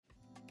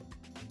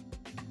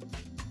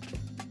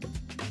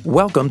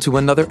Welcome to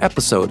another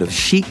episode of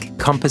Chic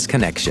Compass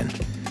Connection.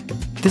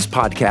 This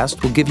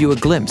podcast will give you a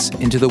glimpse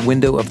into the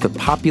window of the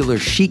popular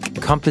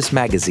Chic Compass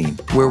magazine,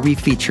 where we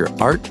feature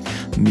art,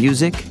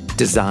 music,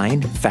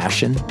 design,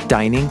 fashion,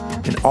 dining,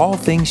 and all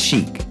things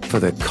chic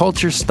for the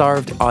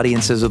culture-starved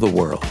audiences of the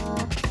world.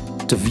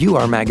 To view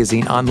our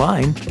magazine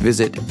online,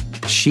 visit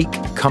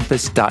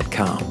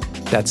chiccompass.com.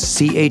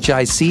 That's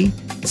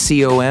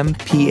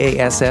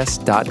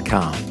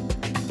ChicCompass.com.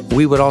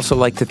 We would also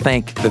like to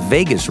thank the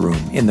Vegas Room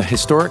in the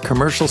historic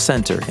Commercial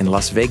Center in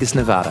Las Vegas,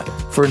 Nevada,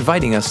 for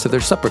inviting us to their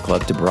supper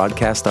club to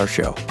broadcast our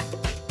show.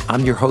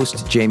 I'm your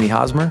host, Jamie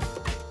Hosmer.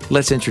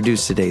 Let's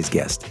introduce today's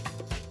guest.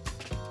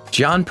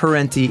 John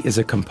Parenti is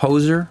a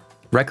composer,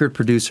 record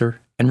producer,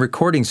 and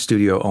recording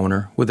studio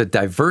owner with a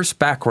diverse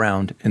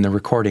background in the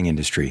recording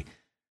industry.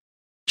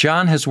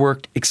 John has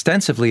worked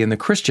extensively in the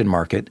Christian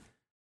market,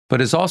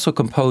 but has also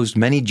composed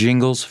many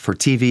jingles for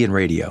TV and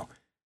radio.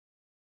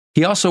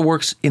 He also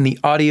works in the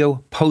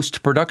audio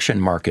post-production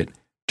market,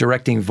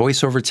 directing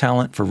voiceover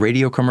talent for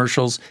radio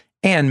commercials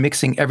and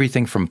mixing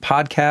everything from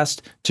podcast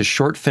to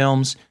short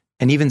films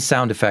and even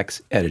sound effects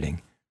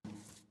editing.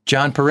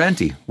 John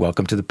Parenti,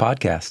 welcome to the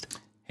podcast.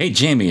 Hey,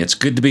 Jamie, it's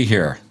good to be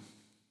here.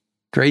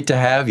 Great to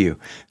have you.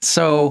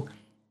 So,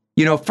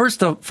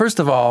 first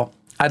of all,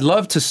 I'd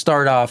love to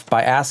start off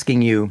by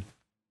asking you,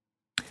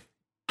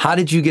 how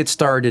did you get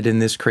started in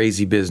this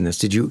crazy business?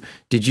 Did you,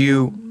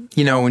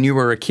 when you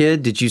were a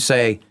kid, did you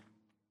say,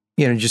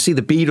 did you see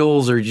the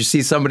Beatles or did you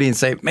see somebody and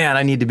say, man,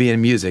 I need to be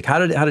in music? How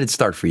did it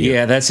start for you?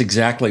 Yeah, that's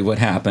exactly what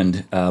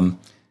happened.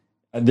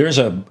 There's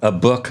a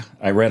book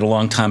I read a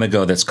long time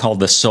ago that's called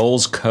The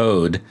Soul's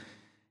Code.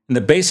 And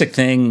the basic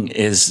thing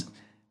is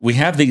we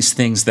have these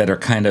things that are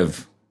kind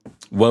of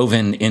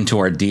woven into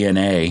our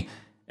DNA.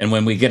 And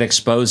when we get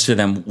exposed to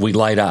them, we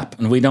light up.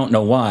 And we don't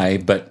know why,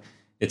 but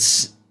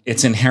it's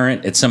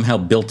inherent. It's somehow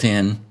built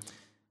in.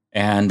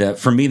 And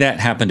for me, that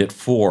happened at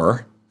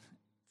 4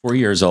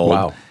 years old.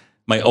 Wow.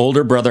 My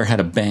older brother had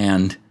a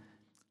band,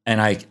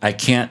 and I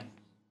can't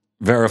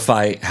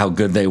verify how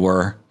good they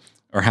were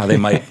or how they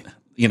might,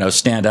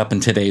 stand up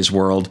in today's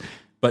world,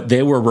 but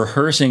they were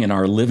rehearsing in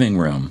our living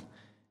room.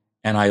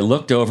 And I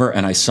looked over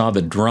and I saw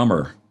the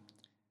drummer,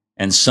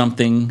 and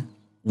something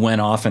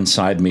went off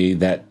inside me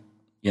that,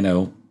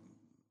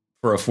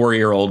 for a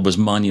 4-year-old was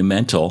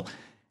monumental.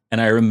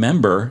 And I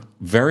remember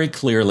very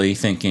clearly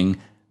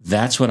thinking,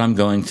 that's what I'm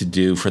going to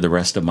do for the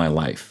rest of my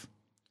life.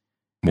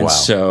 Wow. And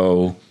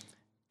so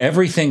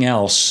everything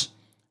else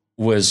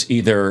was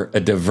either a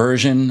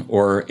diversion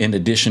or in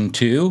addition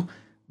to,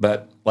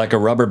 but like a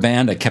rubber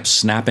band, I kept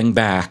snapping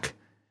back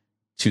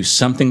to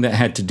something that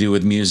had to do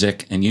with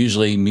music, and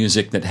usually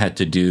music that had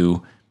to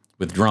do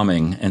with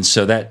drumming. And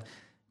so that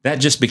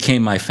just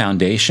became my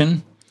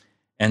foundation.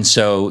 And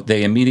so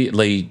they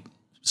immediately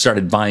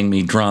started buying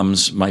me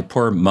drums. My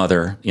poor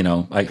mother,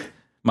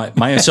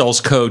 my soul's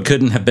code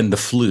couldn't have been the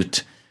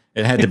flute.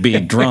 It had to be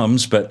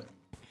drums, but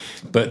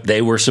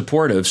they were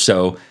supportive.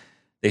 So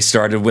they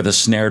started with a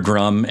snare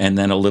drum and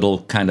then a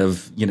little kind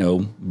of,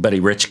 Buddy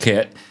Rich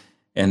kit.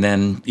 And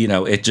then,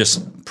 it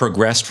just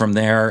progressed from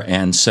there.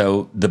 And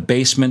so the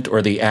basement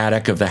or the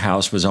attic of the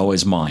house was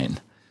always mine.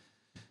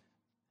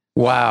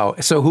 Wow.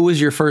 So who was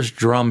your first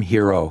drum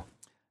hero?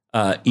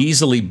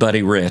 Easily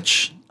Buddy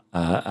Rich.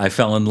 I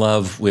fell in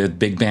love with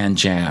big band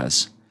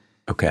jazz.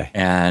 Okay.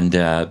 And,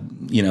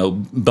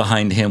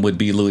 behind him would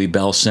be Louis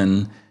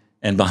Bellson,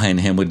 and behind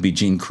him would be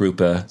Gene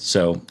Krupa.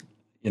 So,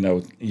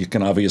 you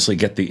can obviously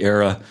get the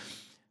era.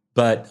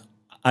 But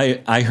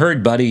I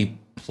heard Buddy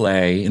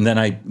play, and then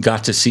I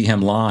got to see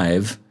him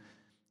live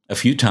a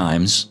few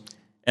times.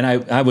 And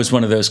I was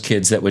one of those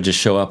kids that would just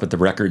show up at the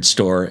record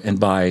store and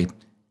buy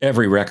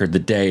every record the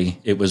day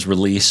it was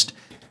released,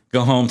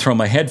 go home, throw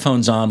my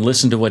headphones on,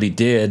 listen to what he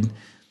did.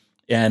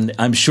 And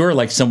I'm sure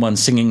like someone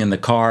singing in the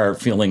car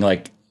feeling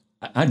like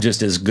I'm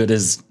just as good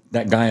as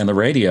that guy on the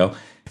radio.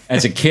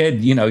 As a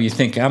kid, you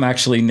think I'm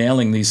actually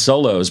nailing these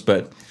solos,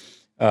 but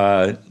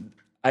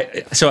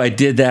so I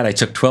did that. I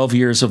took 12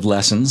 years of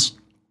lessons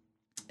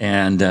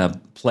and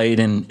played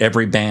in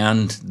every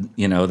band,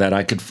 that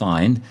I could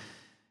find.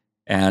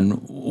 And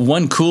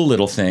one cool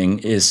little thing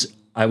is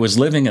I was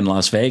living in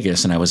Las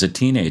Vegas and I was a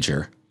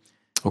teenager.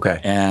 Okay.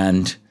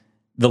 And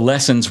the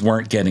lessons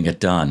weren't getting it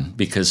done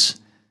because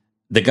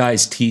the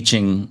guys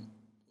teaching,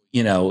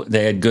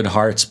 they had good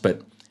hearts,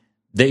 but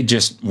they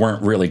just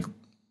weren't really,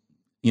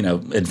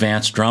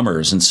 advanced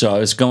drummers. And so I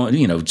was going,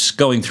 just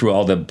going through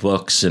all the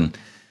books and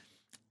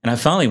I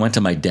finally went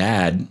to my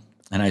dad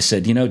and I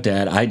said,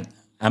 Dad,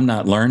 I'm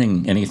not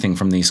learning anything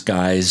from these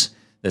guys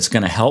that's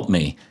going to help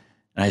me.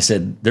 And I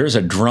said, there's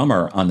a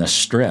drummer on the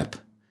Strip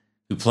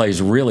who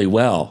plays really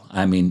well.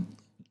 I mean,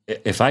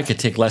 if I could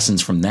take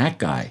lessons from that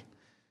guy,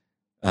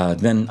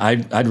 then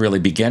I'd really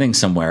be getting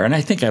somewhere. And I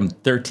think I'm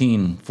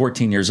 13,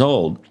 14 years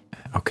old.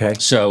 Okay.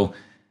 So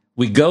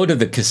we go to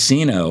the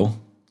casino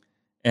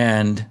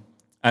and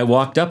I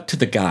walked up to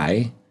the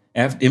guy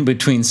in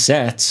between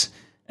sets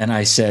and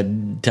I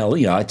said,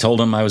 I told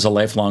him I was a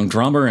lifelong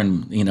drummer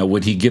and,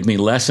 would he give me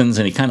lessons?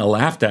 And he kind of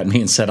laughed at me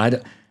and said,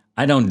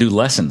 I don't do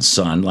lessons,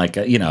 son. Like,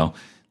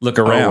 look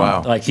around.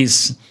 wow. Like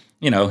he's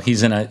in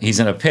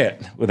a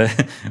pit with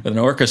an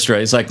orchestra.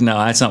 He's like, no,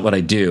 that's not what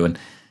I do. And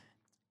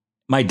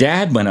my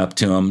dad went up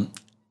to him.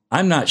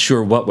 I'm not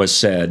sure what was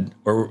said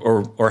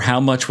or how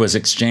much was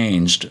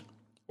exchanged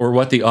or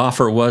what the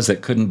offer was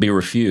that couldn't be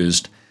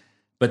refused.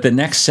 But the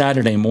next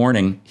Saturday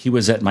morning, he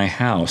was at my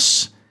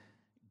house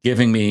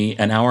giving me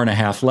an 1.5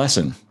 hour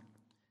lesson.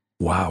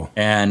 Wow.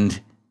 And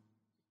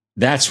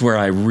that's where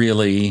I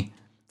really,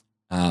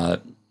 I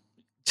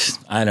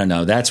don't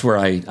know, that's where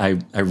I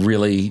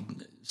really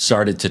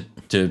started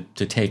to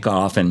take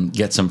off and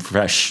get some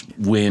fresh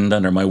wind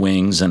under my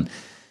wings. And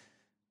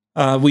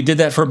we did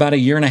that for about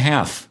 1.5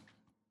 years,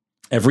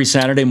 every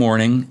Saturday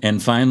morning.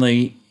 And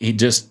finally, he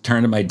just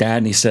turned to my dad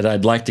and he said,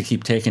 I'd like to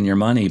keep taking your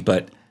money,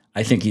 but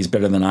I think he's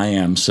better than I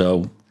am.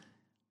 So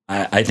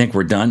I think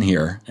we're done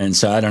here. And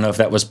so I don't know if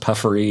that was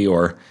puffery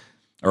or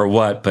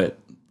what, but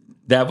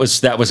that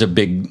was a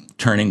big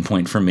turning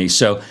point for me.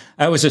 So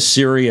I was a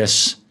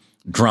serious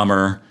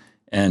drummer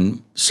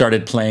and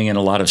started playing in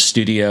a lot of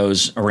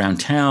studios around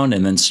town,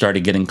 and then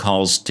started getting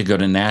calls to go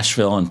to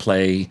Nashville and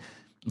play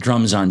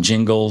drums on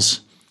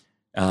jingles.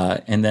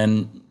 And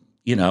then,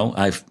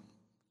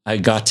 I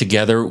got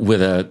together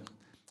with a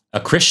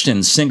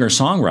Christian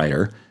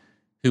singer-songwriter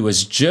who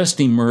was just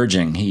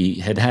emerging. He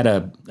had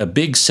a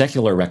big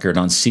secular record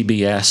on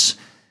CBS.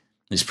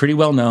 He's pretty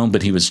well known,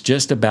 but he was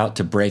just about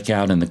to break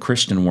out in the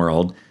Christian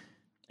world.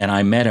 And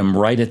I met him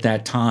right at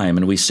that time,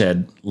 and we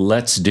said,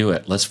 let's do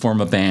it. Let's form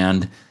a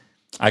band.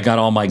 I got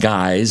all my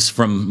guys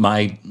from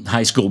my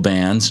high school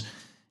bands,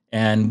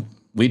 and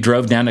we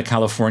drove down to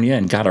California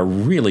and got a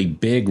really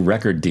big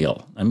record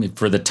deal. I mean,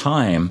 for the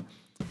time,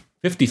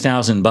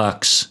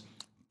 $50,000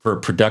 for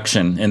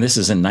production, and this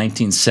is in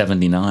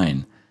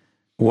 1979.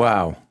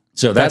 Wow.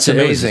 So that's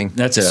amazing.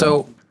 That's a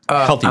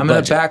healthy I'm going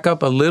budget. to back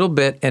up a little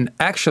bit. And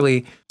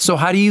actually, so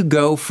how do you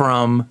go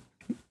from,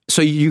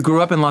 so you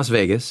grew up in Las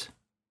Vegas,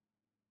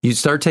 you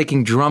start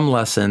taking drum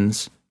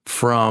lessons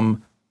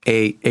from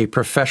a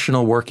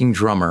professional working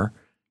drummer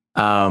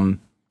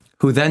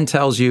who then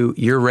tells you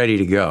you're ready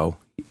to go.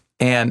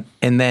 And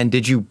then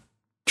did you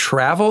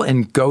travel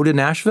and go to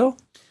Nashville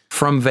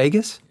from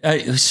Vegas?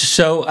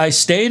 So I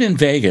stayed in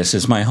Vegas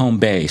as my home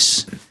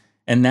base,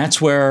 and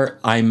that's where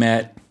I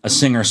met a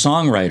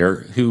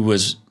singer-songwriter who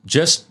was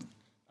just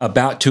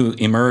about to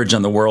emerge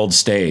on the world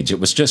stage. It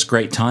was just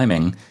great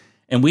timing,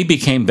 and we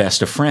became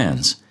best of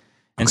friends.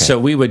 And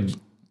so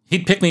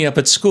he'd pick me up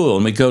at school,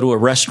 and we'd go to a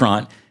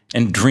restaurant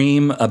and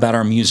dream about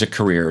our music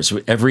careers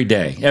every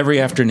day, every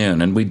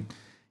afternoon. And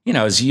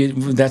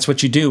that's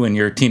what you do when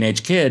you're a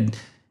teenage kid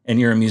and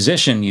you're a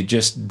musician. You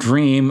just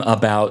dream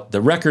about the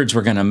records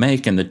we're going to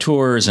make and the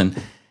tours.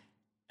 And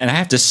I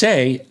have to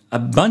say, a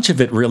bunch of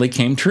it really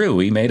came true.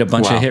 We made a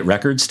bunch of hit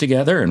records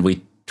together, and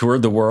we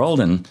toured the world.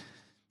 And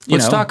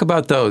let's talk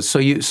about those. So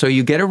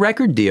you get a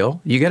record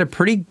deal. You get a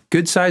pretty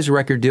good sized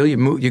record deal.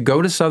 You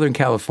go to Southern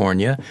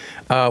California.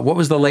 What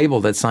was the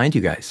label that signed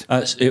you guys?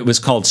 It was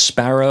called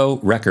Sparrow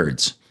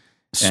Records.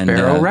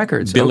 Sparrow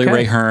Records. Billy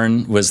Ray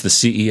Hearn was the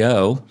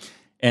CEO.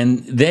 And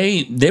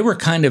they were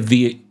kind of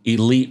the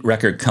elite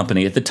record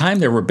company. At the time,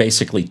 there were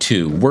basically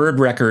two. Word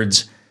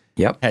Records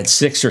had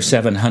 600 or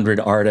 700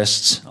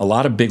 artists, a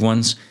lot of big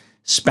ones.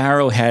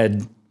 Sparrow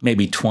had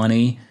maybe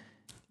 20,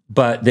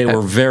 but they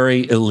were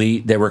very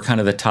elite. They were kind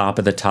of the top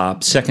of the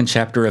top. Second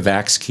Chapter of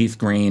Acts, Keith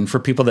Green. For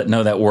people that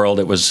know that world,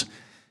 it was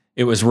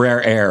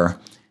rare air.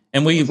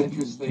 And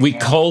we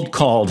cold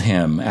called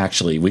him,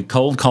 actually. We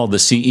cold called the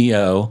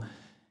CEO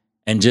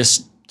and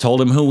just told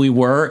him who we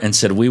were and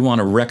said, we want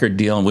a record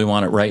deal and we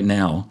want it right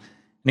now.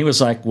 And he was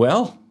like,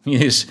 well,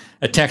 he's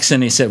a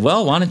Texan. He said,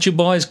 well, why don't you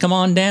boys come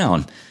on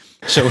down?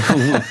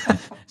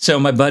 So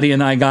my buddy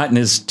and I got in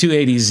his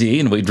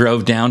 280Z and we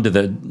drove down to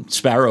the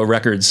Sparrow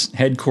Records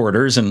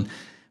headquarters and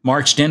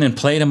marched in and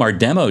played him our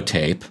demo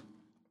tape.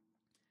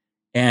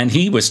 And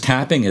he was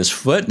tapping his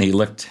foot and he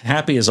looked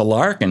happy as a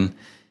lark, and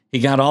he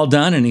got all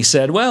done and he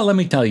said, well, let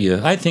me tell you,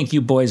 I think you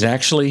boys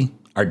actually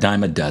are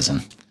dime a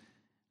dozen.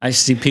 I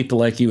see people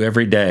like you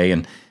every day.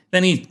 And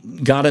then he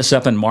got us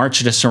up and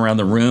marched us around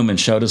the room and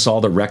showed us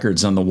all the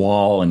records on the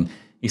wall. And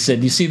he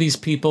said, you see these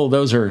people?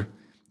 Those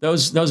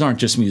aren't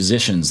just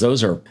musicians.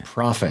 Those are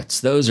prophets.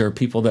 Those are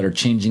people that are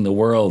changing the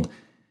world.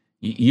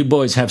 You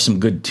boys have some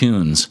good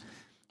tunes.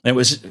 It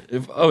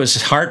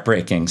was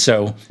heartbreaking.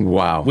 So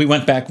we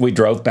went back, we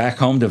drove back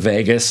home to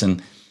Vegas,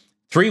 and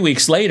 3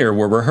 weeks later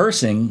we're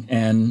rehearsing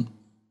and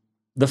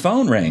the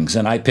phone rings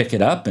and I pick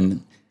it up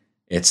and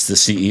it's the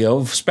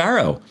CEO of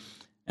Sparrow.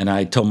 And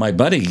I told my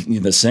buddy,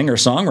 the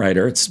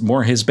singer-songwriter, it's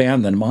more his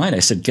band than mine. I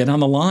said, get on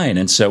the line.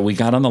 And so we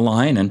got on the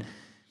line and he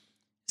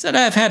said,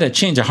 I've had a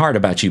change of heart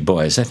about you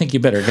boys. I think you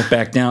better get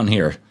back down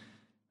here.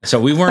 So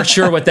we weren't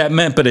sure what that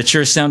meant, but it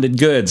sure sounded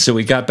good. So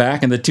we got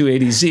back in the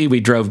 280Z. We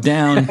drove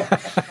down.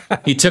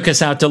 He took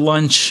us out to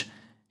lunch.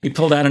 He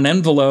pulled out an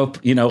envelope,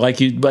 like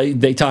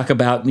they talk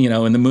about,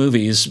 in the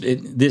movies.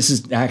 This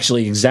is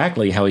actually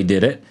exactly how he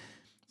did it.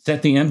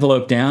 Set the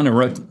envelope down and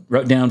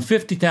wrote down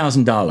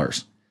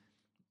 $50,000.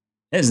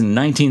 This is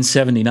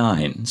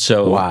 1979.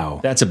 So Wow.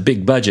 that's a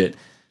big budget.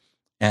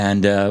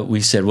 And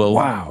we said, well,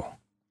 Wow.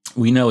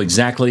 we know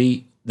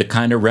exactly the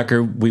kind of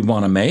record we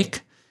want to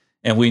make,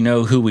 and we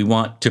know who we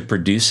want to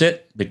produce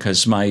it,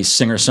 because my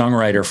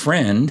singer-songwriter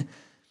friend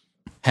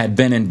had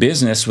been in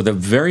business with a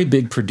very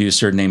big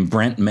producer named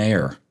Brent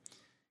Mayer.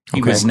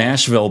 He was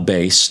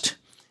Nashville-based,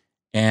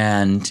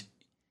 and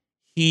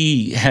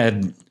he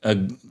had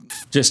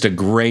just a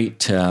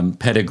great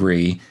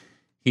pedigree.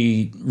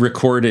 He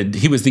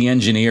was the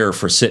engineer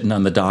for Sitting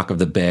on the Dock of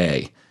the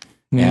Bay,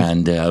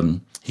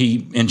 and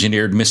he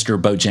engineered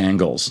Mr.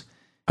 Bojangles.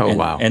 Oh,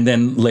 wow. And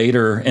then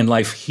later in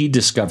life, he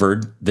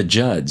discovered the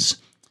Judds,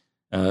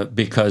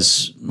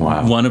 because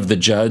one of the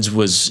Judds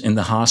was in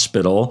the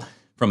hospital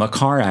from a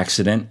car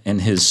accident,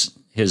 and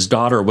his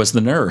daughter was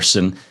the nurse.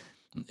 And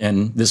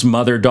this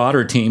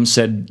mother-daughter team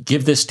said,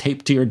 give this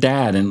tape to your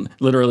dad, and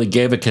literally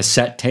gave a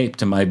cassette tape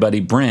to my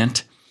buddy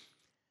Brent.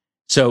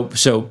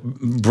 So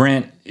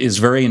Brent is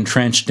very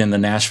entrenched in the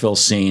Nashville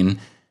scene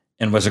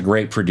and was a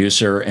great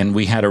producer, and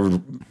we had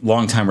a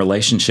long-time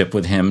relationship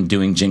with him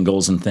doing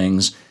jingles and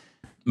things.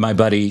 My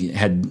buddy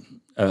had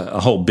a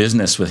whole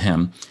business with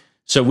him.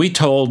 So we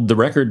told the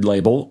record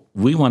label,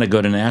 we want to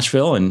go to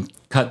Nashville and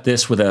cut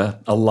this with a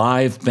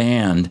live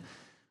band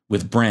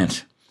with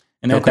Brent.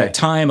 And at that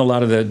time, a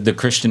lot of the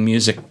Christian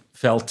music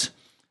felt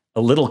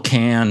a little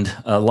canned,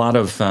 a lot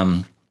of...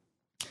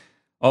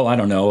 I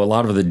don't know, a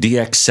lot of the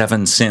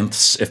DX7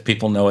 synths, if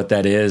people know what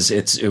that is.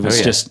 It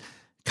was just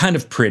kind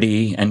of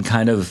pretty and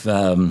kind of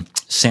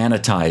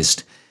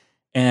sanitized.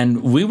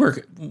 And we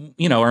were,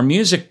 our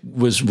music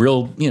was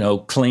real,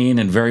 clean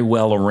and very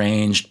well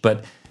arranged,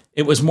 but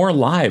it was more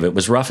live. It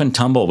was rough and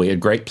tumble. We had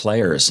great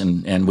players,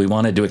 and we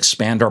wanted to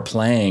expand our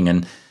playing.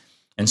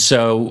 And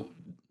so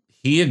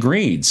he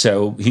agreed.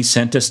 So he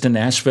sent us to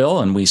Nashville,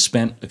 and we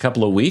spent a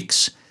couple of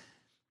weeks.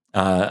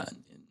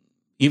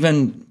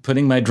 Even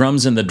putting my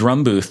drums in the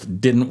drum booth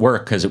didn't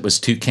work because it was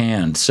too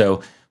canned.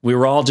 So we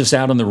were all just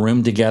out in the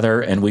room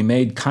together, and we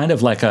made kind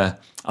of like a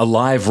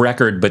live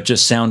record, but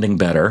just sounding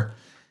better.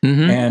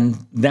 Mm-hmm.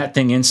 And that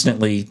thing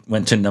instantly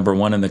went to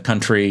 #1 in the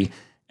country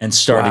and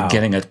started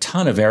getting a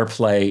ton of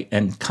airplay,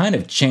 and kind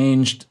of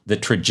changed the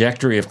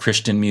trajectory of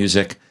Christian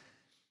music,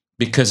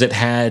 because it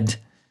had,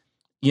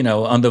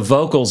 on the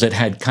vocals, it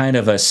had kind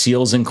of a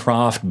Seals and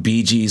Croft,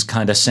 Bee Gees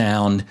kind of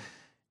sound.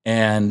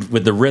 And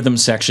with the rhythm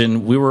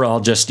section, we were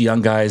all just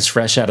young guys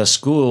fresh out of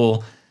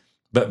school,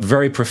 but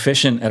very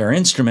proficient at our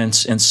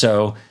instruments. And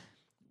so,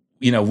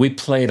 we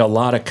played a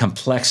lot of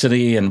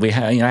complexity, and I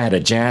had a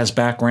jazz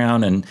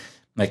background, and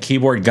my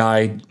keyboard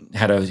guy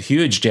had a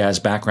huge jazz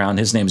background.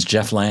 His name's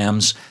Jeff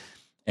Lambs,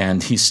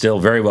 and he's still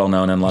very well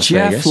known in Las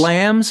Vegas. Jeff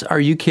Lambs? Are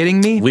you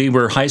kidding me? We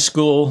were high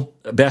school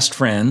best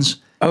friends.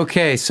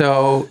 Okay,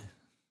 so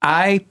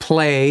I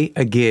play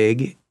a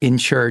gig in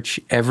church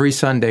every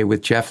Sunday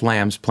with Jeff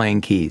Lambs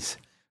playing keys.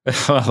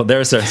 Well,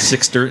 there's a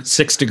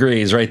 6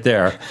 degrees right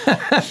there.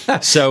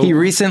 So he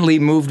recently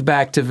moved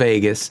back to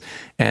Vegas,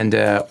 and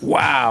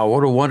wow,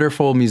 what a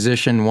wonderful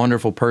musician,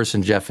 wonderful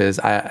person Jeff is.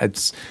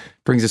 It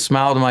brings a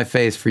smile to my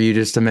face for you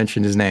just to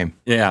mention his name.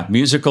 Yeah,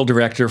 musical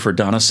director for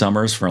Donna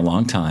Summers for a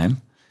long time.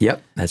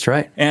 Yep, that's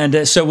right.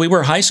 And so we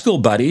were high school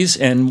buddies,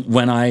 and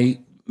when I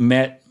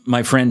met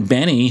my friend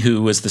Benny,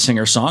 who was the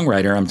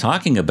singer-songwriter I'm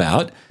talking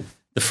about,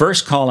 the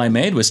first call I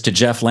made was to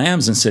Jeff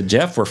Lambs and said,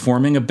 Jeff, we're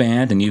forming a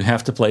band, and you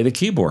have to play the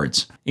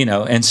keyboards.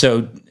 And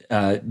so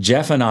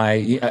Jeff and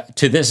I,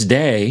 to this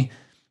day,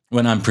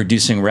 when I'm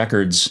producing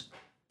records,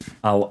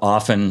 I'll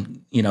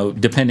often,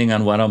 depending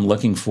on what I'm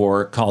looking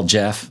for, call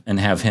Jeff and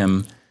have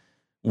him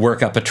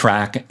work up a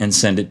track and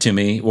send it to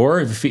me. Or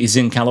if he's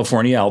in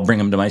California, I'll bring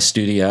him to my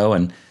studio,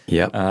 and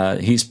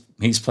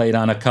he's played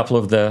on a couple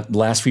of the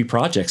last few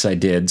projects I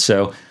did.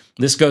 So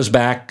this goes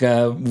back,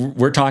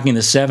 we're talking the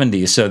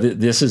 70s. So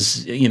this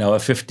is, a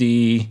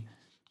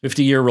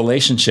 50-year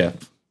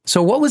relationship.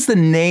 So what was the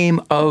name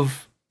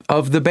of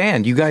the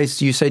band?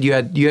 You said you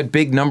had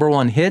big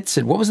 #1 hits.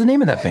 And what was the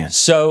name of that band?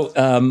 So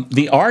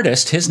the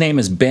artist, his name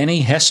is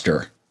Benny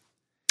Hester.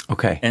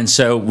 Okay. And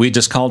so we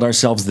just called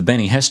ourselves the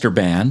Benny Hester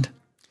Band.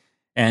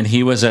 And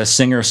he was a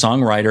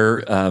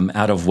singer-songwriter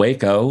out of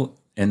Waco,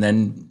 and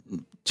then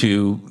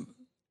to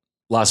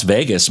Las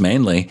Vegas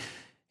mainly.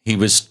 He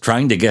was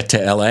trying to get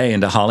to L.A.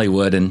 and to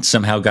Hollywood, and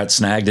somehow got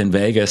snagged in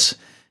Vegas.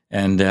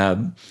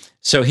 And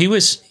so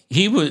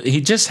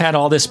he just had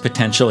all this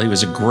potential. He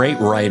was a great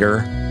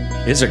writer,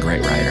 is a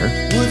great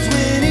writer.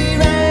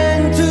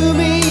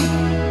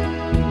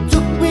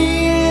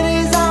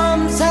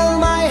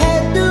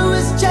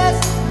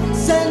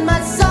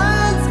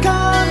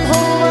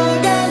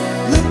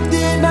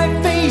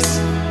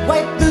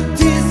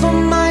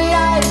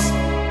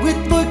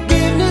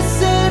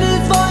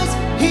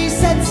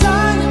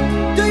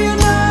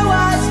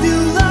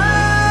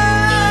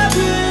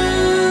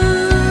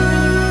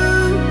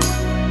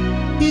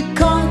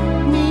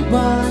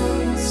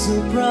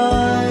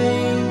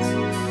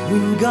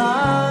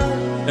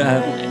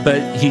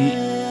 But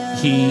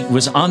he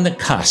was on the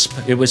cusp.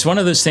 It was one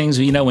of those things,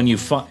 when you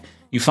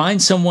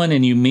find someone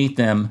and you meet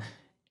them,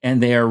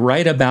 and they are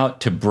right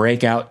about to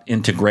break out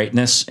into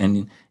greatness,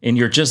 and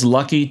you're just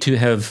lucky to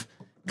have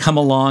come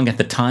along at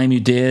the time you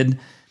did.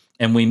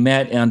 And we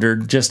met under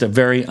just a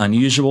very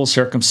unusual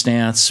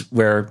circumstance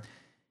where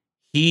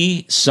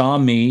he saw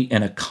me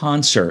in a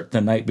concert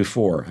the night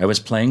before. I was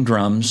playing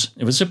drums.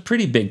 It was a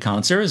pretty big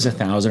concert. It was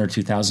 1,000 or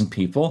 2,000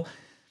 people.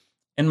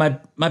 And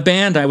my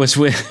band I was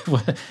with,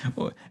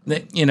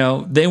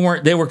 they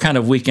were kind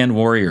of weekend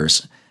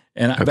warriors.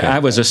 And okay. I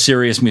was a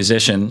serious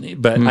musician,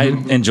 but I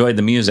enjoyed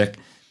the music.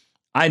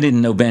 I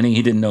didn't know Benny.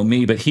 He didn't know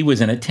me, but he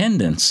was in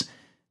attendance.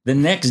 The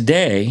next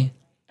day,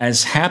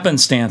 as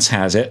happenstance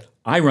has it,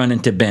 I run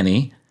into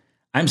Benny.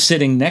 I'm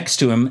sitting next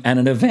to him at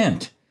an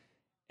event.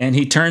 And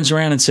he turns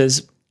around and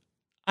says,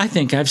 I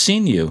think I've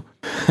seen you.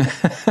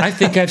 I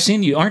think I've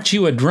seen you. Aren't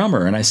you a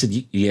drummer? And I said,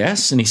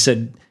 yes. And he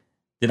said,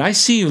 did I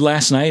see you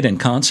last night in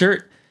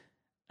concert?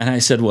 And I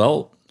said,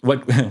 well,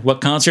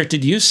 what concert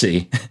did you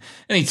see?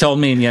 And he told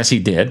me, and yes, he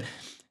did.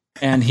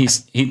 And he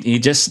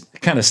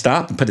just kind of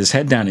stopped and put his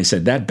head down. He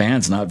said, that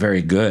band's not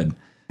very good.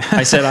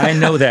 I said, I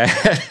know that.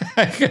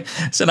 I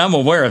said, I'm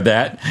aware of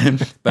that.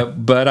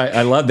 But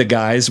I love the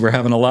guys. We're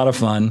having a lot of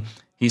fun.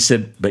 He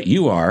said, but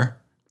you are.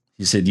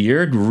 He said,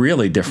 you're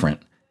really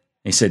different.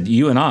 He said,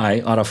 you and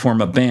I ought to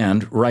form a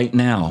band right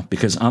now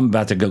because I'm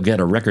about to go get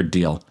a record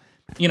deal.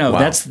 Wow.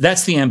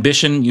 That's the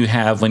ambition you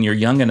have when you're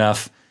young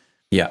enough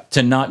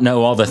to not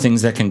know all the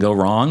things that can go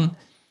wrong.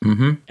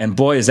 Mm-hmm. And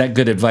boy, is that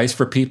good advice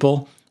for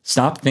people.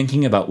 Stop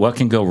thinking about what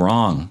can go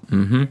wrong.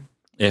 Mm-hmm.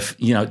 If,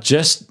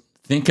 just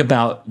think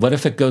about what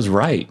if it goes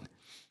right.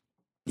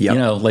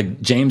 Yep.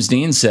 Like James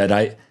Dean said,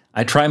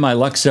 I try my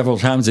luck several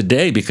times a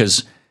day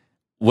because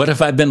what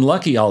if I've been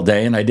lucky all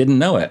day and I didn't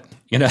know it?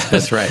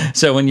 That's right.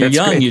 So when you're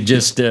young, you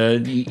just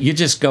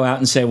go out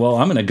and say, well,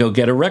 I'm going to go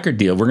get a record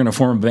deal. We're going to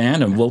form a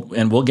band and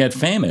we'll get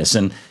famous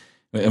and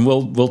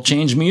we'll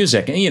change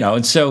music.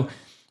 And so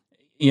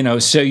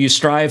you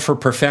strive for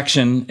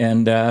perfection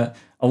and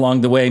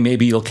along the way,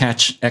 maybe you'll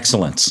catch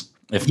excellence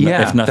if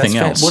nothing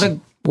else.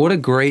 What a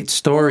great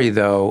story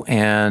though.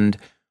 And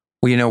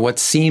what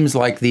seems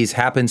like these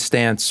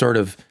happenstance sort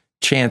of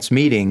chance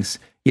meetings,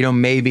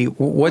 maybe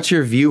what's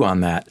your view on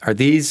that? Are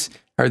these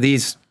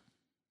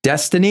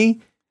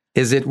destiny?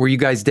 Were you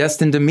guys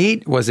destined to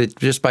meet? Was it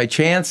just by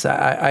chance?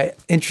 I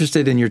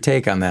interested in your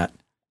take on that.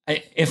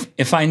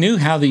 If I knew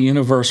how the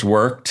universe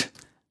worked,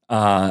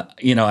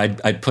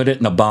 I'd put it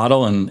in a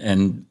bottle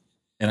and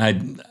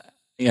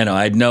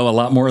I'd know a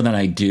lot more than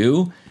I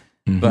do,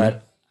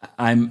 but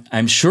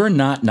I'm sure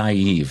not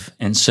naive.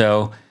 And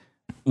so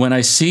when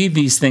I see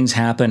these things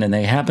happen, and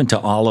they happen to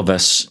all of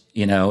us,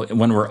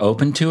 when we're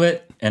open to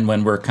it and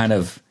when we're kind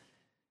of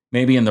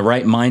maybe in the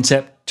right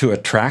mindset to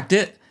attract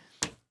it,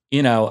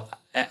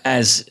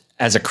 as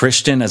a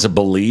Christian, as a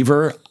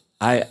believer,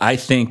 I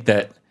think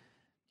that,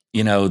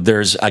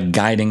 there's a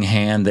guiding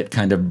hand that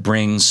kind of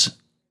brings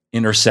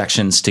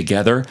intersections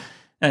together.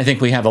 And I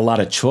think we have a lot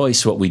of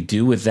choice what we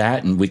do with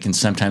that. And we can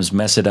sometimes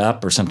mess it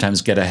up or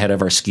sometimes get ahead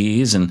of our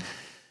skis. And,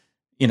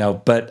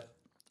 but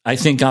I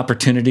think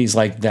opportunities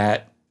like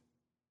that,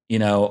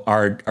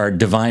 are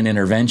divine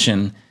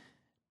intervention,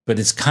 but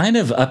it's kind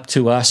of up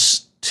to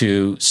us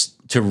to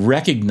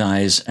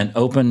recognize an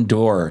open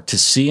door, to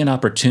see an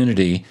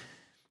opportunity,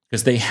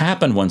 because they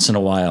happen once in a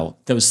while.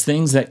 Those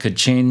things that could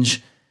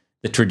change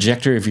the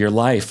trajectory of your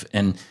life.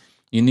 And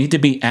you need to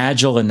be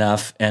agile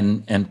enough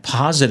and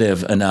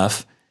positive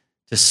enough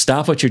to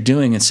stop what you're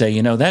doing and say,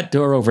 that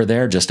door over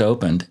there just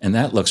opened and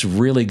that looks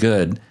really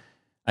good.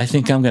 I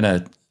think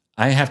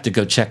I have to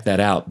go check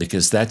that out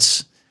because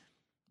that's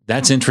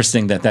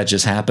interesting that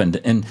just happened.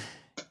 And,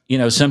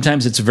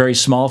 sometimes it's very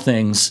small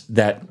things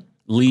that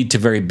lead to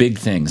very big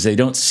things. They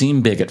don't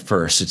seem big at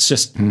first. It's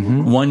just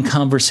one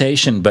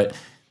conversation. But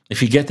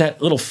if you get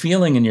that little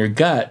feeling in your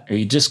gut, or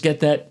you just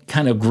get that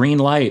kind of green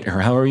light, or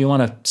however you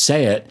want to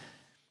say it,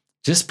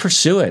 just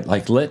pursue it.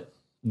 Like,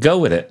 go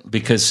with it,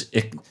 because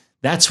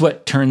that's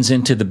what turns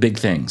into the big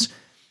things.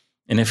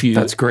 And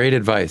that's great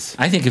advice.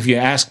 I think if you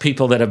ask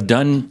people that have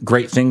done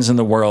great things in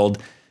the world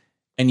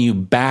and you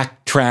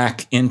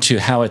backtrack into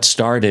how it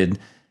started,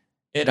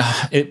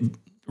 it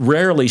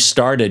rarely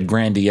started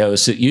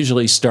grandiose. It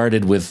usually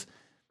started with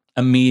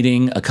a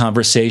meeting, a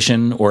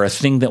conversation, or a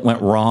thing that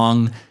went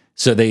wrong.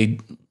 So they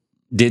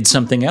did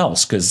something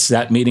else because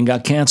that meeting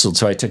got canceled.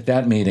 So I took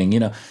that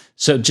meeting,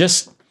 So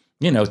just,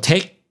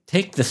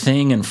 take the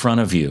thing in front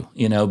of you,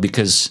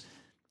 because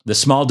the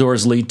small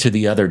doors lead to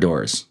the other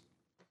doors.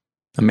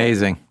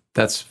 Amazing.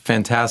 That's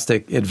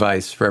fantastic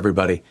advice for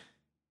everybody.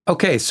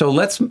 Okay, so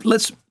let's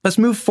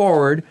move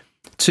forward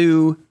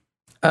to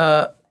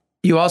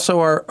you also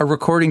are a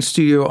recording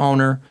studio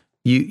owner.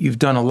 You've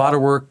done a lot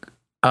of work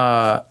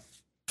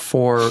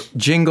for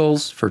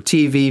jingles, for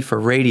TV, for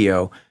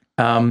radio.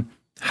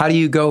 How do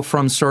you go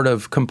from sort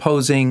of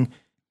composing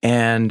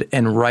and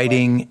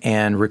writing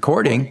and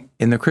recording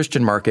in the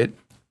Christian market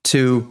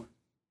to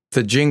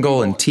the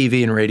jingle and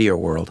TV and radio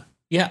world?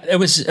 Yeah, it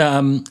was.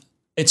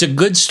 It's a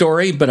good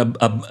story, but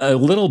a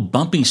little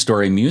bumpy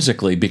story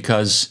musically,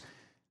 because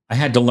I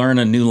had to learn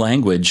a new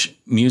language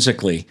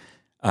musically.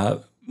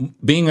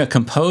 being a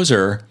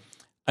composer,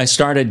 I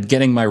started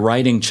getting my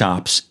writing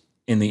chops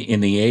in the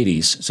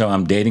 80s. So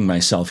I'm dating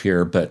myself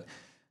here, but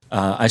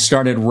I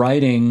started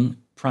writing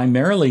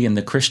primarily in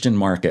the Christian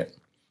market.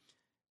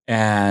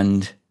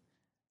 And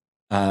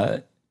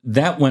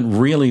that went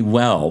really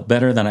well,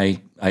 better than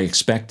I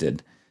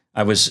expected.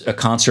 I was a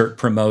concert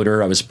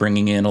promoter. I was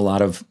bringing in a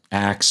lot of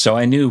acts. So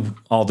I knew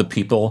all the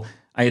people.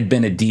 I had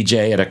been a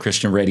DJ at a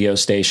Christian radio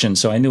station,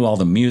 so I knew all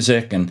the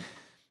music. And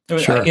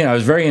Sure. I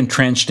was very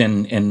entrenched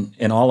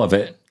in all of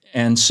it.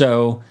 And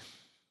so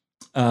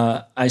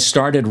I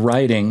started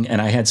writing,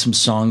 and I had some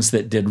songs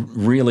that did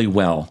really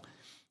well,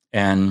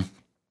 and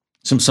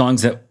some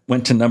songs that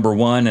went to number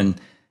one and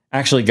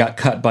actually got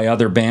cut by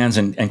other bands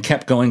and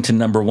kept going to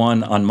number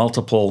one on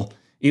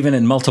even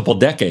in multiple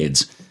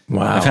decades.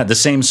 Wow. I've had the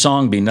same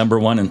song be number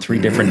one in 3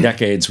 different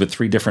decades with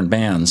 3 different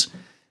bands.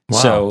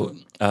 Wow.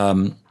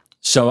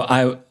 So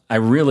I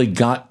really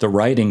got the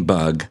writing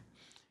bug.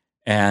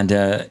 And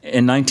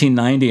in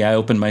 1990, I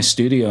opened my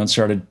studio and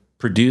started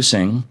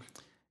producing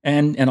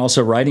and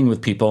also writing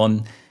with people.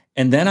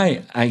 And then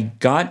I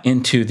got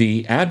into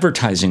the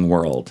advertising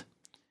world.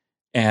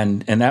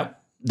 And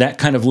that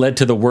kind of led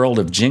to the world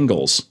of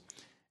jingles.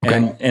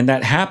 Okay. And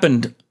that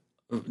happened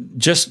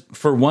just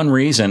for one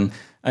reason.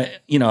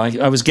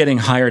 I was getting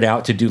hired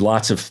out to do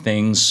lots of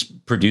things,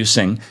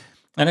 producing,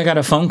 and I got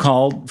a phone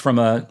call from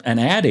an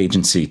ad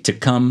agency to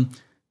come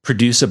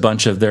produce a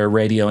bunch of their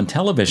radio and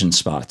television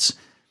spots.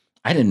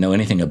 I didn't know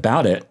anything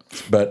about it,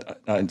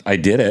 but I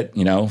did it.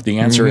 The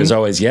answer is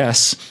always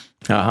yes.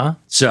 Uh-huh.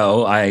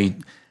 So I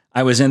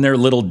was in their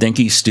little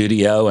dinky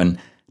studio and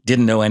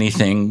didn't know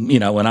anything,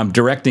 and I'm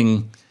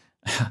directing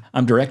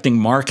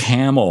Mark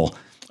Hamill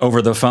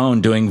over the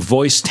phone doing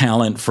voice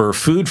talent for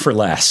Food for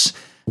Less.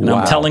 And Wow.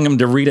 I'm telling him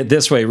to read it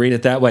this way, read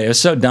it that way. It was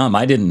so dumb.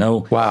 I didn't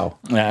know. Wow.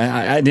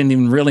 I didn't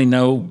even really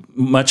know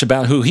much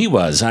about who he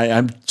was.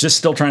 I'm just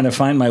still trying to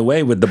find my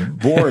way with the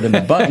board and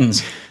the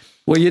buttons.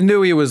 Well, you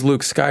knew he was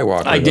Luke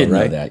Skywalker. I did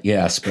right? know that,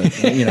 yes,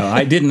 but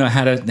I didn't know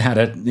how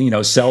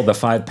to sell the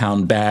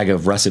 5-pound bag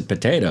of russet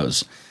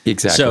potatoes.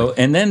 Exactly. So,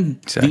 and then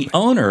the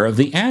owner of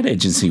the ad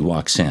agency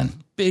walks in,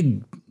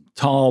 big,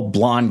 tall,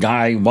 blonde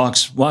guy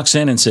walks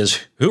in and says,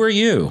 "Who are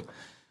you?"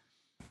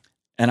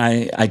 And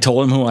I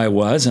told him who I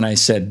was, and I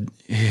said,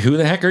 "Who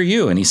the heck are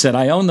you?" And he said,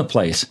 "I own the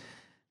place."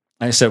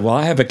 I said, "Well,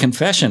 I have a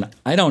confession.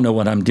 I don't know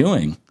what I'm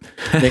doing."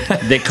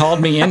 They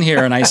called me in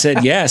here, and I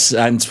said, "Yes,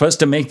 I'm supposed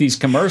to make these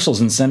commercials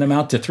and send them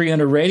out to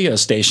 300 radio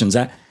stations.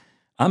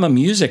 I'm a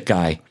music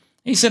guy."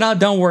 He said, "Oh,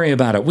 don't worry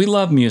about it. We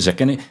love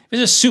music." And it was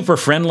just super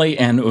friendly,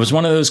 and it was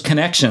one of those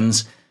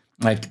connections.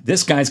 Like,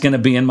 this guy's going to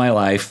be in my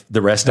life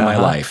the rest of my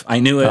life. I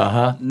knew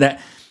it.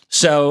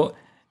 So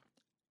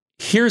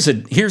here's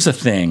a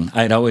thing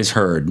I'd always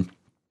heard.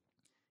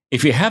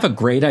 If you have a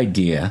great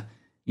idea,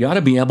 you ought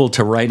to be able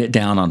to write it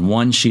down on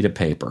one sheet of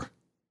paper.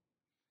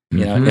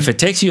 If it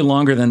takes you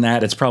longer than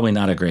that, it's probably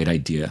not a great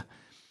idea.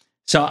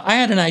 So I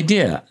had an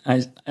idea,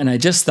 and I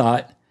just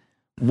thought,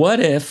 what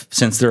if,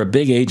 since they're a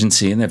big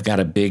agency and they've got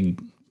a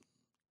big,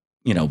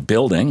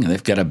 building,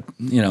 they've got a,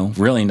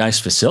 really nice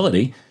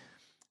facility,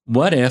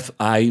 what if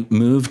I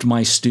moved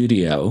my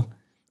studio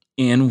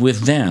in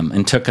with them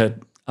and took a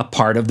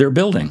part of their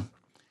building?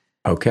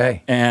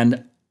 Okay.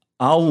 And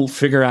I'll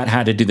figure out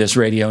how to do this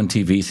radio and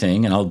TV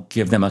thing, and I'll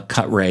give them a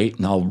cut rate,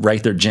 and I'll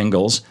write their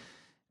jingles.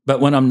 But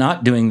when I'm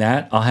not doing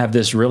that, I'll have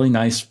this really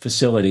nice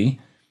facility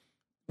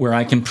where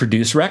I can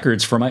produce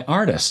records for my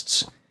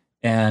artists.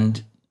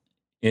 And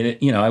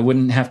I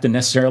wouldn't have to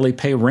necessarily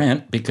pay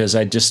rent because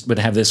I just would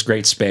have this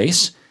great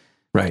space.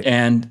 Right.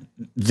 And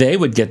they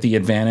would get the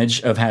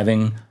advantage of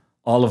having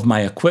all of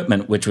my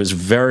equipment, which was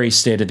very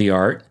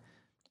state-of-the-art,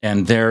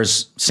 and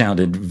theirs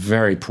sounded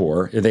very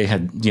poor. They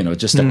had,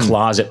 just a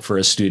closet for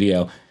a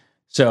studio.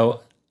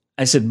 So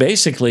I said,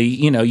 basically,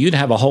 you'd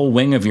have a whole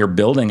wing of your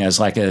building as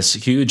like a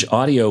huge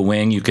audio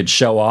wing you could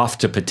show off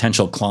to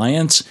potential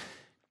clients.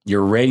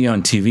 Your radio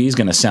and TV is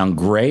going to sound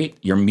great.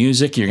 Your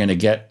music, you're going to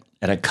get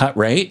at a cut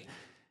rate.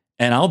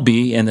 And I'll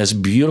be in this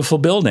beautiful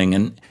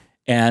building.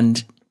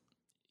 And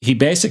he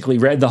basically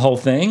read the whole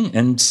thing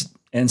and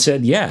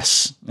said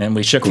yes. And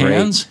we shook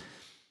hands.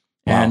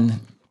 Wow. And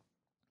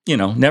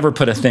never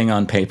put a thing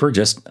on paper,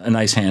 just a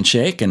nice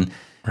handshake.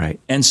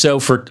 And so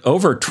for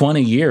over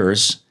 20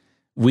 years,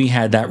 we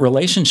had that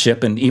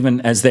relationship. And even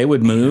as they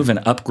would move and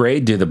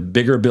upgrade to the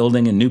bigger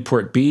building in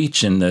Newport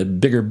Beach and the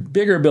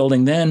bigger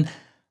building, then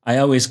I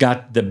always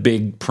got the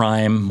big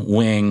prime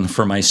wing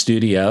for my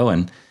studio.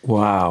 And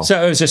wow.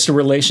 So it was just a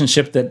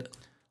relationship that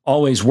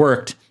always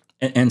worked.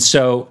 And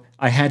so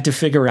I had to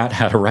figure out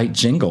how to write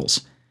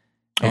jingles.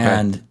 Okay.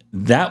 And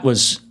that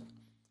was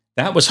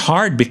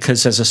hard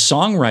because as a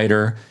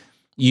songwriter,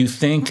 you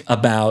think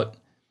about,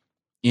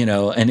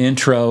 an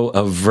intro,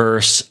 a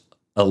verse,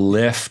 a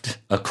lift,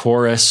 a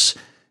chorus,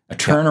 a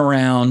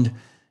turnaround,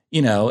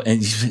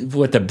 and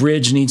what the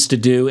bridge needs to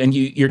do. And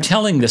you're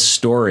telling this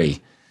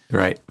story.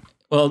 Right.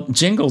 Well,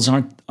 jingles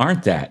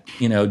aren't that.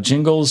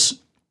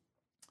 Jingles,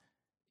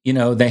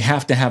 they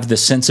have to have the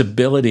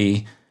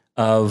sensibility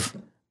of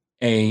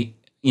a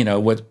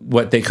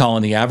what they call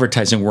in the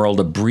advertising world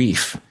a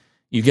brief.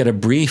 You get a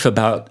brief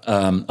about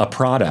a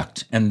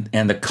product and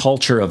the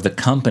culture of the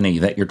company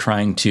that you're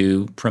trying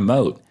to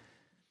promote.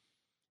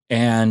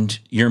 And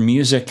your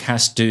music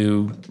has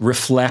to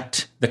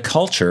reflect the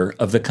culture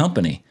of the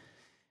company.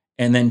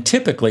 And then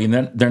typically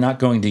they're not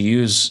going to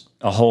use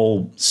a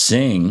whole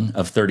sing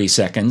of 30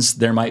 seconds.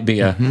 There might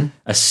be a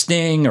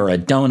sting or a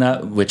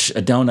donut, which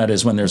a donut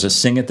is when there's a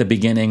sing at the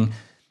beginning,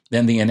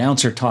 then the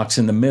announcer talks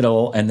in the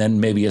middle, and then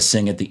maybe a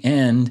sing at the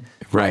end.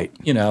 Right.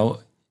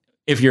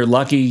 If you're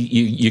lucky,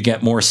 you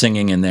get more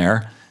singing in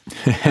there.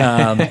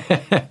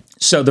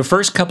 So the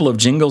first couple of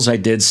jingles I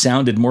did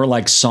sounded more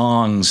like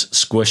songs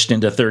squished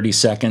into 30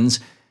 seconds,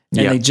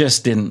 and they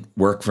just didn't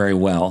work very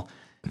well.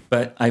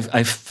 But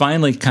I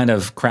finally kind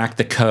of cracked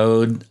the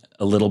code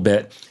a little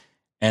bit,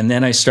 and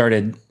then I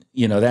started,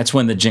 that's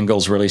when the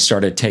jingles really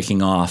started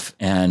taking off.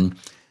 And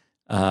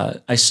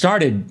I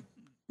started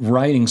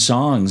writing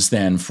songs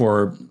then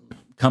for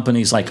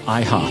companies like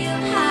IHOP.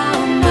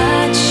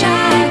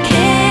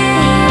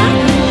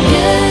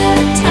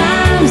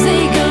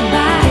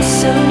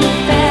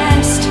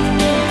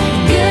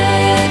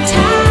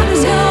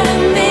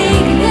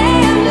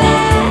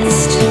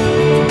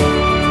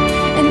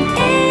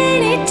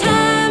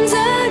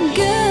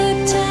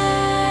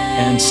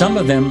 Some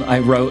of them I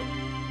wrote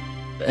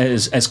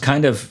as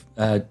kind of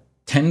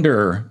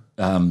tender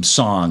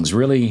songs,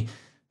 really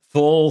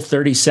full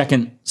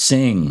 30-second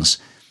sings.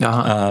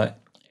 And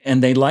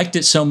they liked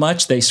it so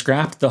much, they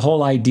scrapped the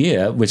whole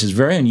idea, which is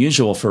very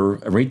unusual for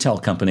a retail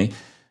company.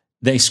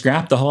 They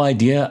scrapped the whole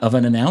idea of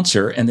an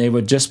announcer, and they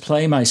would just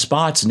play my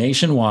spots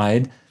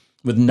nationwide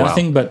with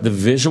nothing but the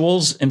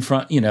visuals in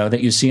front,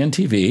 that you see on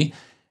TV,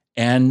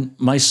 and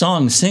my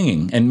song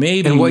singing. And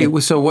maybe.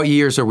 And so what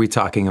years are we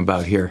talking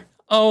about here?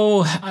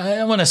 Oh,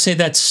 I want to say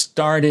that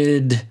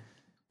started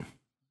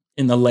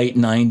in the late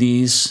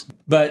 90s.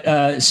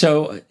 But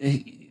so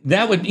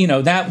that would,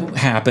 that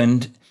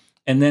happened.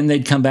 And then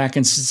they'd come back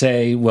and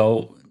say,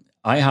 well,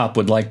 IHOP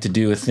would like to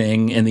do a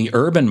thing in the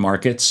urban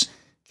markets.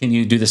 Can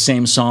you do the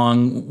same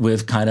song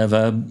with kind of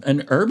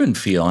an urban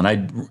feel? And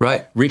I'd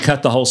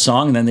recut the whole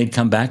song. And then they'd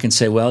come back and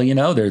say, well,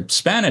 their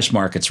Spanish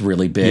market's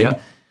really big.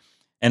 Yeah.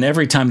 And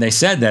every time they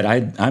said that,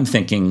 I'm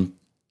thinking,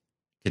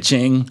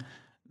 ka-ching.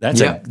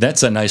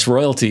 That's a nice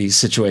royalty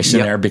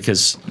situation there,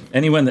 because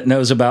anyone that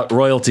knows about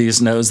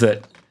royalties knows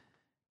that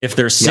if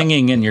they're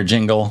singing in your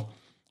jingle,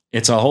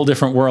 it's a whole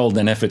different world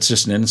than if it's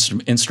just an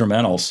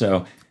instrumental.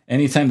 So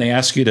anytime they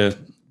ask you to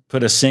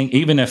put a sing,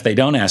 even if they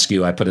don't ask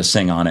you, I put a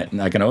sing on it,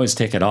 and I can always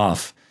take it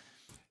off.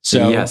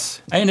 So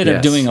I ended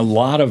up doing a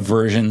lot of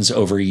versions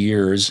over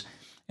years,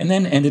 and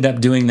then ended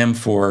up doing them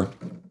for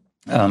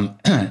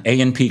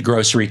A&P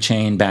grocery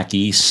chain back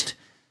east.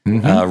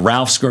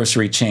 Ralph's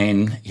grocery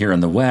chain here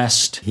in the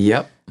West.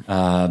 Yep.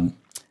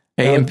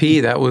 A&P.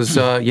 That was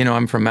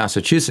I'm from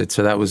Massachusetts,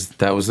 so that was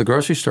the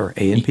grocery store.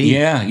 A&P.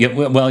 Yeah.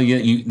 Well,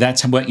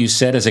 that's what you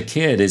said as a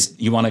kid, is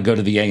you want to go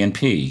to the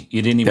A&P.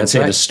 You didn't even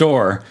say the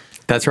store.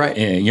 That's right.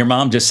 Your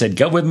mom just said,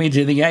 "Go with me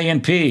to the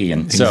A&P,"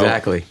 and so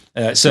exactly.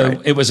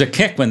 It was a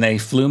kick when they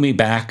flew me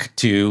back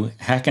to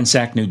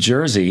Hackensack, New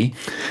Jersey,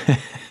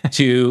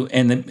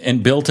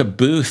 and built a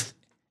booth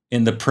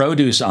in the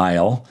produce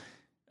aisle.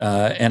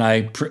 And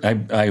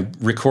I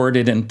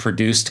recorded and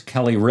produced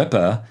Kelly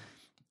Ripa.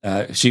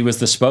 She was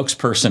the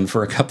spokesperson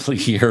for a couple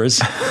of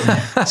years.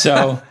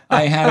 So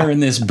I had her in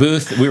this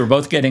booth. We were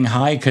both getting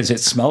high because it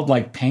smelled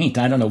like paint.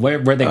 I don't know where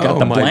they got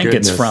the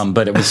blankets from,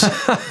 but it was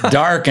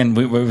dark and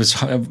it was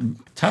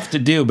tough to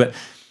do.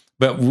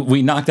 But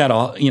we knocked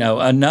out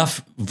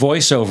enough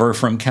voiceover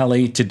from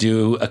Kelly to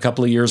do a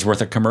couple of years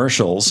worth of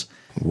commercials.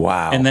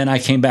 Wow. And then I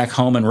came back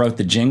home and wrote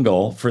the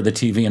jingle for the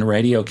TV and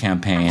radio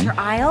campaign.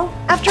 After aisle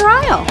after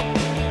aisle.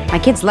 My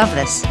kids love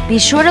this. Be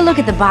sure to look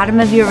at the bottom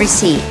of your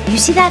receipt. You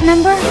see that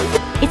number?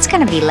 It's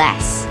going to be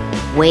less.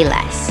 Way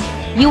less.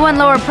 You want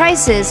lower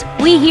prices?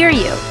 We hear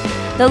you.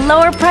 The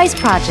Lower Price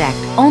Project,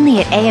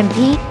 only at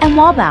A&P and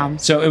Wallbaum.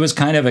 So it was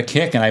kind of a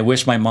kick, and I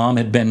wish my mom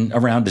had been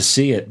around to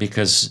see it,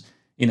 because,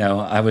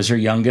 I was her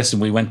youngest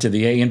and we went to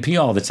the A&P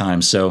all the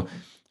time. So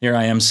here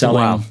I am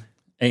selling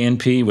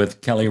A&P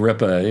with Kelly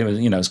Ripa. It was,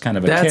 it's kind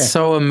of a kick. That's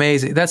so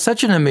amazing. That's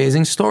such an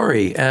amazing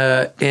story.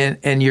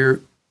 And you're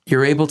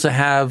able to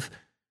have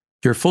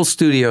your full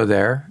studio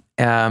there.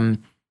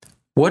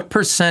 What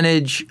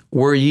percentage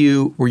were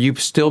you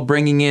still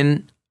bringing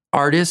in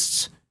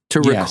artists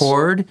to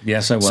record?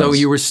 Yes, I was. So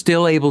you were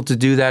still able to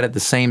do that at the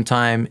same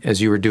time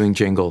as you were doing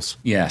jingles.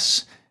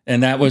 Yes.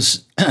 And that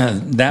was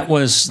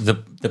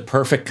the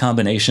perfect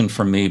combination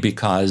for me,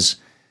 because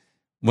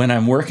when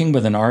I'm working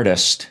with an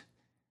artist,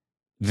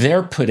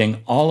 they're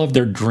putting all of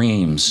their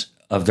dreams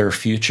of their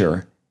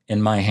future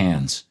in my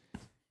hands.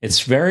 It's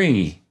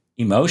very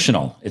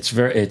emotional. It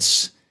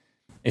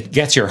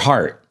gets your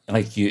heart.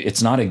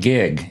 It's not a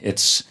gig.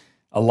 It's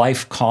a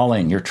life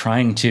calling. You're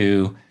trying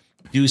to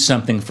do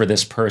something for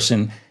this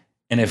person.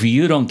 And if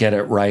you don't get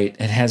it right,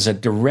 it has a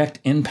direct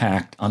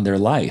impact on their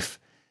life.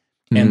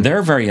 Mm-hmm. And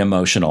they're very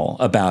emotional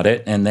about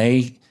it. And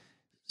they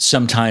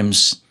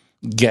sometimes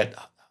get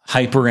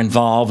hyper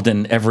involved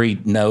in every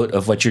note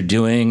of what you're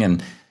doing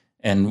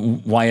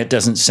and why it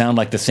doesn't sound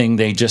like the thing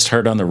they just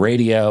heard on the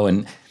radio.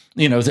 And,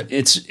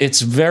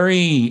 it's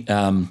very,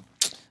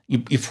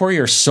 you pour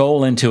your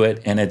soul into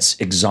it and it's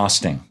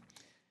exhausting.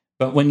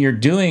 But when you're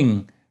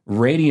doing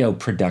radio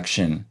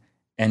production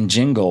and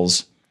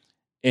jingles,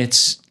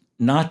 it's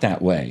not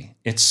that way.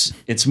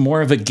 It's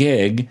more of a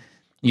gig.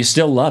 You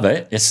still love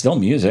it. It's still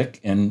music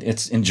and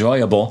it's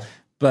enjoyable,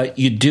 but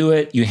you do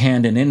it, you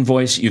hand an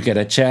invoice, you get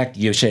a check,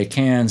 you shake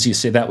hands, you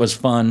say, that was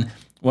fun.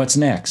 What's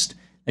next?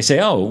 They say,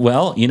 oh,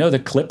 well, the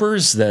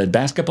Clippers, the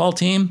basketball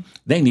team,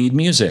 they need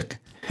music.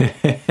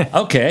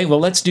 Okay, well,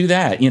 let's do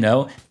that,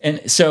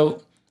 And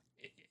so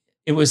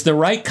it was the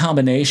right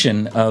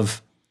combination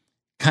of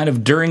kind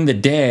of during the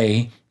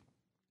day,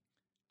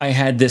 I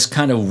had this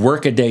kind of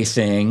work-a-day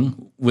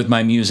thing with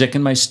my music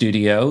in my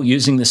studio,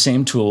 using the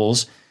same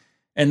tools.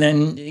 And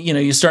then,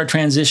 you start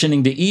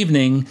transitioning to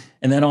evening,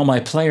 and then all my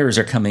players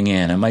are coming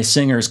in and my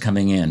singers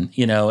coming in,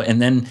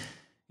 and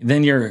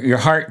then your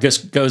heart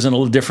just goes in a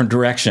little different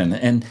direction.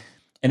 And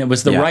it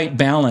was the right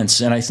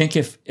balance. And I think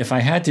if I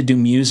had to do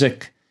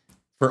music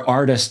for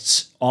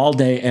artists all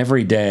day,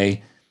 every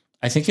day,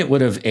 I think it would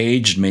have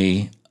aged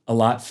me a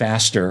lot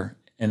faster.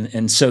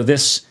 And so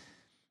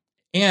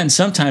and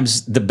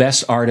sometimes the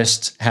best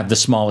artists have the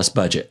smallest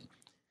budget.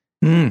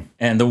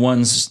 And the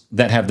ones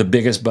that have the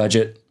biggest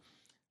budget,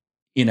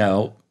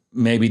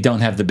 maybe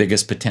don't have the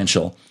biggest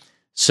potential.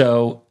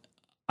 So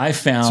I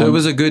found... So it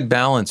was a good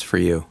balance for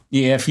you.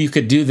 Yeah, if you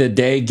could do the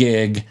day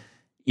gig,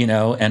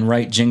 and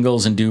write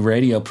jingles and do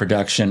radio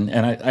production.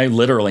 And I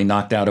literally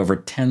knocked out over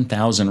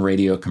 10,000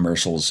 radio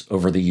commercials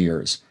over the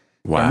years.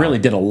 Wow. I really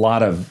did a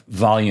lot of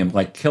volume,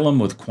 like kill them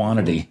with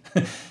quantity.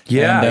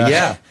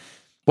 Yeah.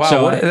 Wow,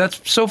 so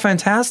that's so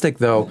fantastic,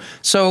 though.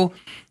 So,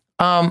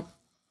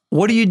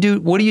 what do you do?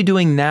 What are you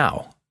doing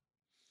now?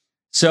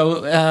 So,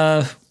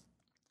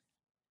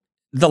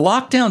 the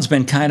lockdown's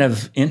been kind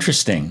of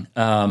interesting.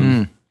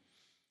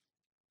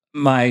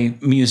 My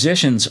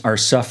musicians are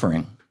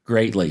suffering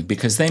greatly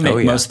because they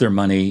make most of their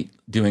money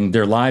doing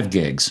their live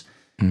gigs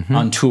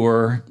on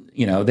tour.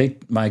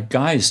 My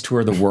guys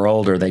tour the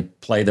world, or they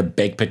play the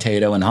Baked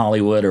Potato in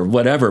Hollywood or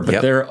whatever,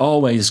 but they're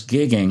always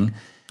gigging.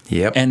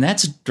 Yep. And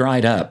that's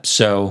dried up.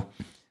 So,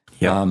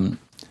 I'm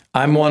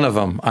one of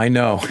them. I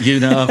know.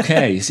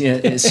 Okay.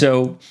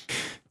 So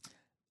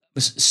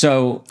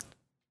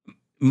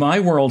my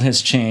world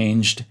has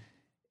changed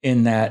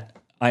in that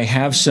I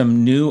have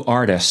some new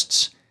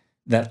artists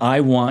that I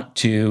want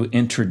to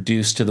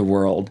introduce to the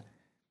world,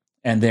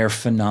 and they're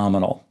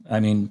phenomenal. I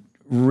mean,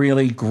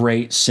 really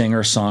great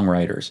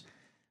singer-songwriters,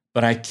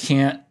 but I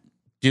can't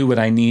do what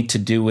I need to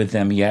do with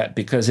them yet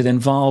because it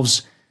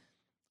involves...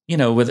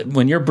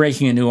 when you're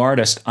breaking a new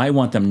artist, I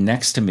want them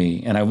next to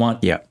me, and I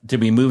want to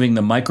be moving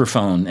the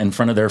microphone in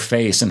front of their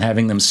face and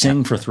having them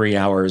sing for 3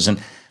 hours.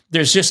 And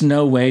there's just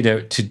no way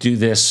to do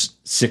this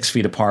 6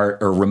 feet apart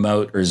or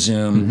remote or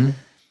Zoom.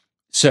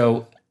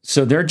 So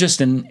they're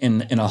just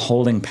in a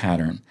holding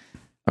pattern.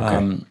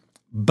 Okay.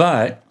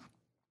 But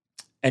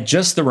at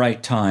just the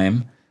right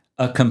time,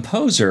 a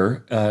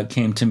composer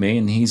came to me,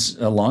 and he's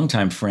a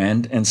longtime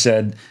friend, and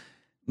said,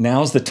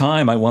 "Now's the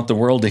time. I want the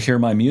world to hear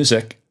my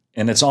music."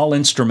 And it's all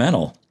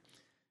instrumental.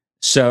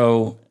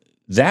 So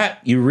that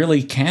you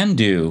really can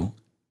do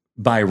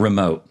by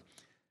remote.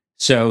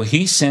 So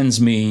he sends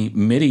me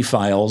MIDI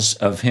files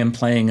of him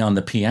playing on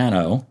the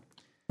piano.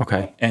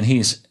 Okay. And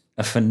he's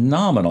a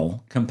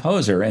phenomenal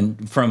composer.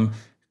 And from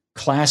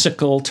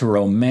classical to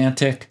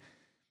romantic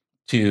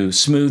to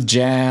smooth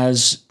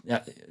jazz,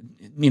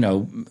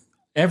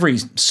 every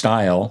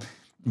style,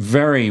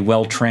 very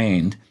well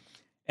trained.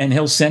 And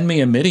he'll send me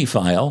a MIDI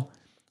file,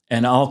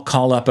 and I'll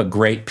call up a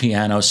great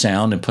piano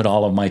sound and put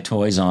all of my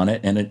toys on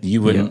it, and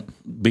you wouldn't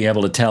be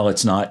able to tell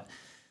it's not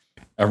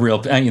a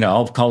real.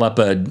 I'll call up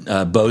a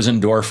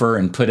Bosendorfer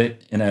and put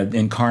it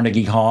in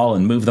Carnegie Hall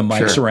and move the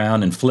mics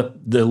around and flip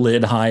the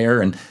lid higher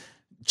and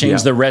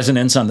change the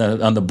resonance on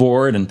the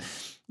board, and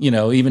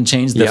even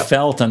change the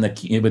felt on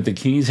with the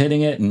keys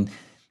hitting it, and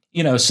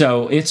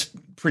so it's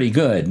pretty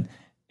good.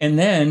 And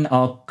then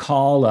I'll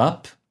call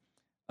up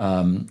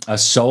a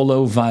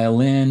solo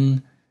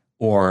violin,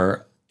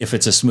 or if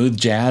it's a smooth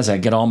jazz, I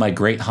get all my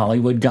great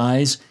Hollywood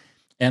guys,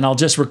 and I'll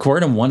just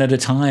record them one at a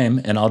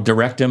time, and I'll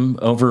direct them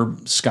over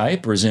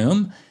Skype or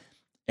Zoom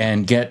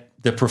and get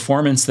the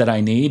performance that I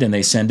need, and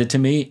they send it to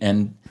me.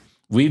 And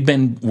we've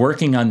been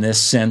working on this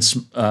since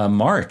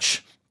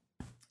March,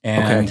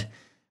 and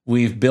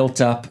we've built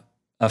up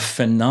a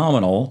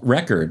phenomenal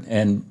record.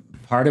 And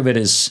part of it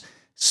is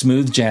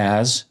smooth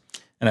jazz,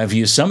 and I've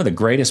used some of the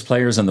greatest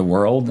players in the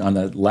world. On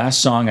the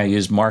last song, I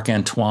used Marc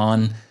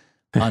Antoine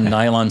on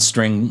nylon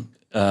string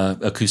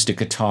acoustic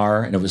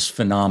guitar, and it was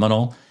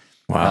phenomenal.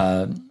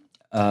 Wow.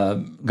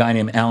 A guy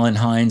named Alan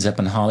Hines up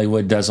in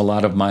Hollywood does a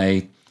lot of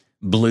my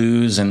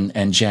blues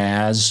and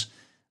jazz.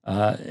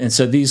 And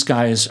so these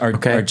guys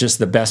are just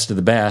the best of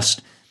the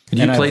best. Can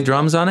you play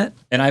drums on it?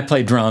 And I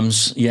play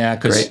drums,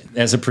 because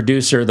as a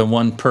producer, the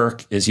one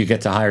perk is you get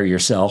to hire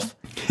yourself.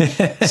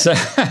 So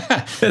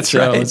That's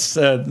right. It's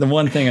the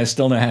one thing I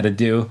still know how to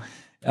do.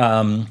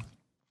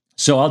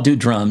 So I'll do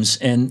drums,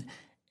 and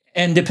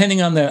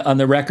depending on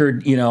the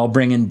record, I'll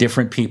bring in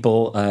different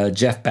people.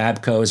 Jeff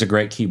Babko is a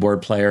great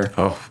keyboard player.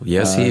 Oh,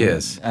 yes, he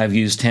is. I've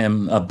used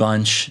him a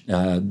bunch.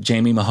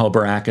 Jamie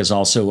Mahobarak is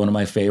also one of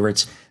my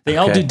favorites. They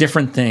all do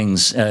different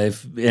things.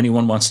 If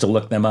anyone wants to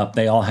look them up,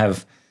 they all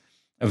have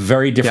a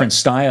very different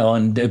style.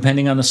 And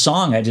depending on the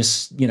song, I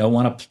just,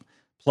 want to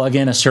plug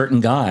in a certain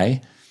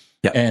guy.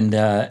 Yep.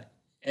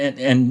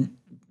 And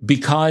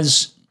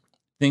because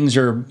things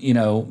are,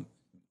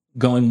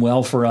 going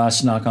well for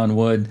us, knock on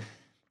wood,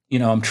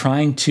 I'm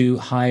trying to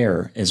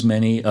hire as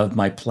many of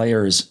my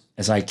players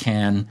as I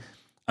can.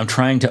 I'm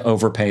trying to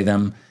overpay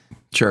them.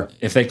 Sure.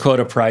 If they quote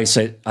a price,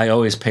 I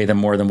always pay them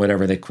more than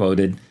whatever they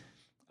quoted.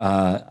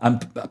 I'm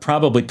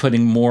probably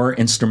putting more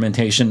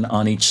instrumentation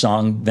on each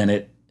song than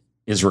it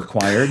is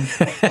required,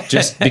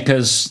 just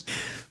because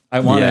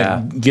I want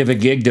to give a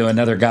gig to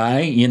another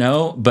guy,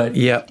 But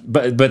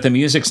but the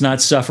music's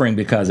not suffering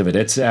because of it.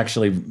 It's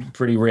actually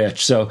pretty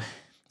rich. So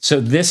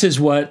this is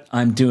what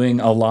I'm doing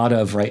a lot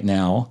of right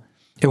now.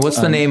 And what's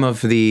the name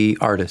of the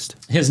artist?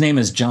 His name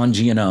is John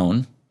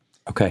Giannone.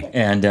 Okay.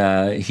 And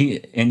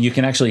you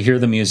can actually hear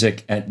the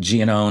music at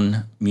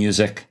Giannone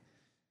Music.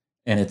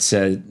 And it's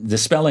the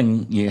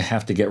spelling you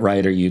have to get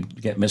right or you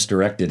get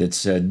misdirected.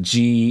 It's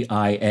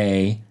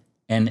Giannone.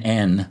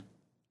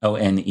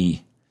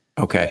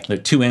 Okay. There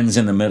are two N's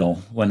in the middle,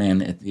 one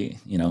N at the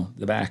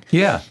the back.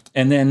 Yeah.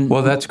 And then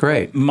Well, that's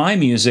great. My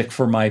music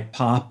for my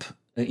pop,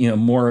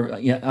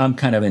 I'm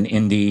kind of an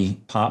indie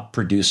pop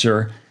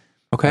producer.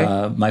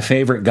 Okay. My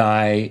favorite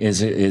guy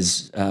is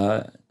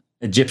a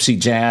gypsy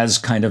jazz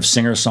kind of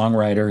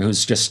singer-songwriter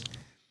who's just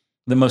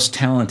the most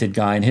talented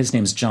guy, and his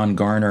name's John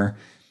Garner.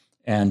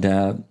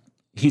 And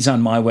he's on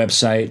my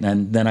website,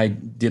 and then I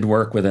did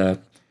work with a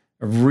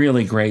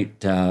really great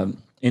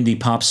indie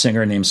pop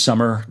singer named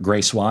Summer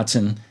Grace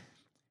Watson.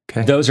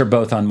 Okay. Those are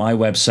both on my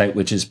website,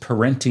 which is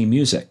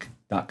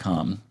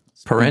parentimusic.com.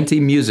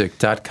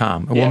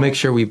 Parentimusic.com. And Yeah. we'll make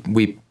sure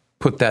we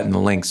put that in the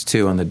links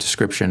too on the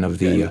description of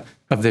the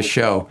of this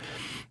show.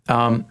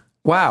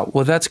 Wow.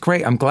 Well, that's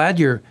great. I'm glad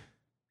you're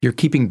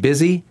keeping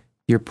busy.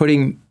 You're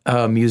putting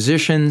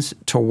musicians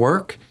to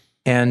work,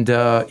 and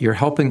you're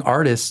helping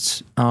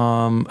artists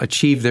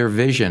achieve their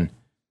vision.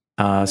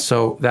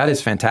 So that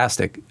is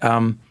fantastic.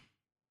 I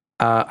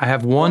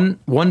have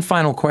one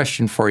final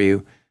question for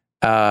you.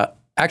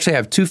 Actually, I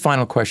have two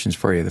final questions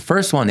for you. The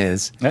first one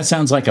is... That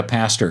sounds like a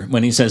pastor.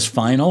 When he says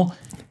final,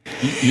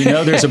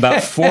 there's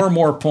about 4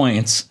 more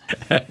points.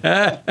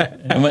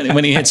 And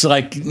when he hits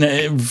like,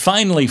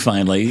 finally,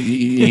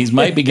 he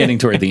might be getting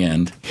toward the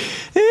end.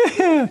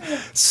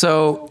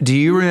 So, do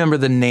you remember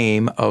the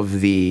name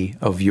of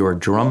your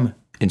drum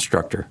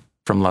instructor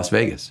from Las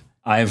Vegas?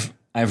 I've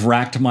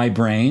racked my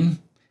brain.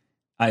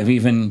 I've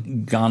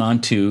even gone on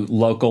to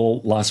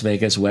local Las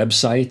Vegas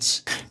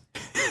websites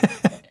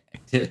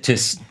it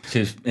just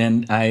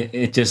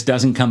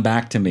doesn't come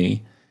back to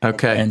me.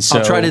 Okay. And so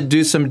I'll try to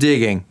do some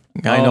digging.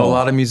 I know a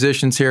lot of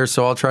musicians here,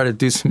 so I'll try to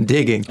do some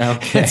digging.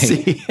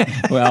 Okay.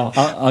 Well,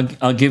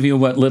 I'll give you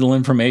what little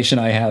information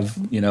I have,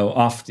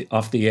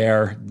 off the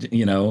air,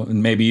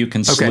 and maybe you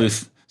can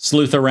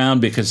sleuth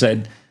around, because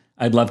I'd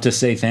love to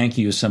say thank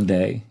you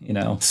someday,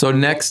 So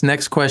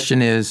next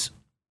question is,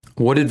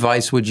 what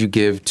advice would you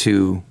give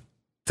to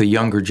the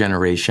younger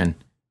generation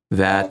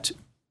that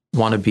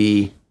want to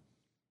be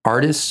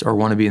artists or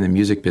want to be in the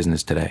music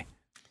business today?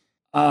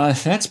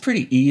 That's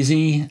pretty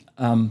easy.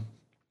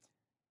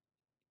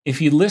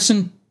 If you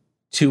listen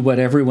to what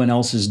everyone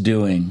else is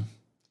doing,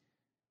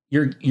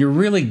 you're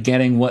really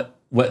getting what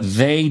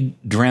they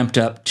dreamt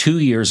up 2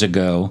 years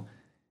ago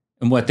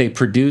and what they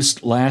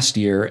produced last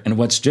year and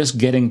what's just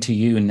getting to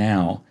you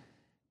now.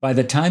 By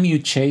the time you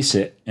chase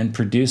it and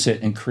produce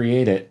it and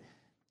create it,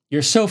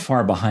 you're so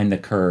far behind the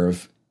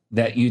curve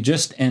that you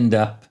just end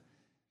up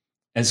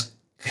as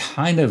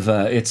kind of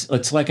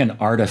it's like an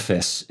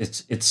artifice.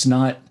 It's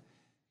not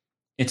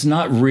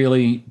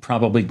really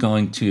probably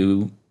going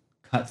to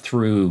cut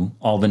through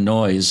all the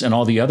noise and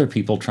all the other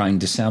people trying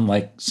to sound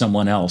like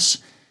someone else.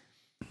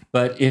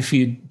 But if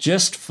you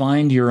just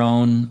find your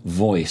own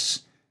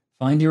voice,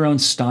 find your own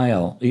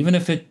style, even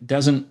if it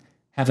doesn't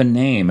have a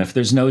name, if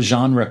there's no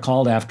genre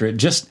called after it,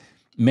 just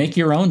make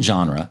your own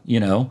genre,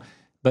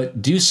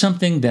 but do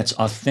something that's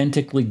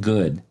authentically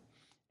good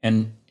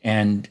and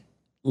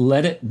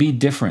let it be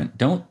different.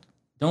 Don't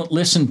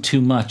listen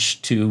too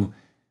much to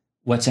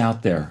what's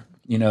out there.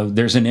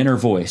 There's an inner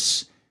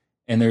voice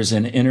and there's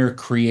an inner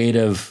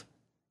creative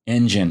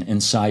engine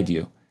inside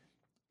you.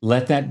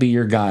 Let that be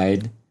your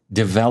guide,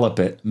 develop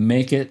it,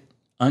 make it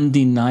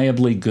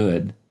undeniably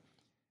good.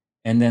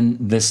 And then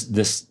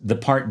the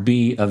part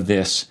B of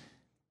this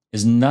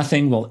is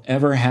nothing will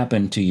ever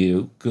happen to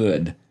you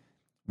good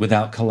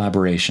without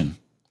collaboration.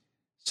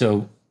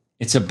 So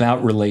it's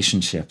about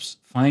relationships.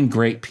 Find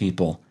great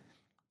people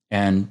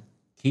and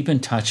keep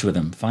in touch with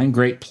them. Find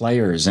great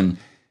players and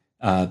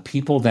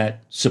people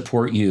that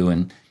support you,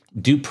 and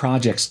do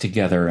projects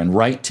together and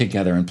write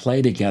together and play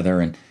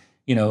together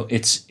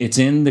it's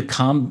in the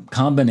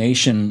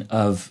combination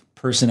of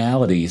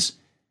personalities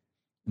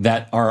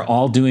that are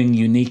all doing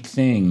unique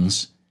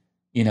things.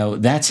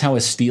 That's how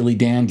a Steely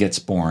Dan gets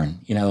born.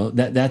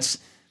 That's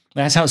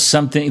how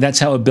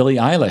a Billie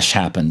Eilish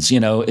happens.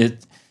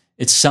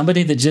 It's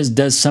somebody that just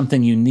does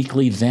something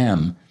uniquely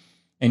them.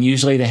 And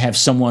usually they have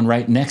someone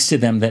right next to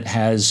them that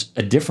has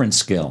a different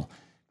skill,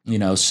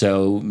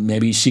 so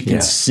maybe she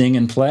can sing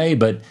and play,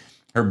 but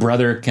her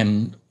brother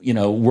can,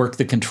 work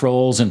the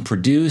controls and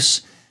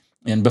produce.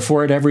 And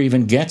before it ever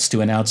even gets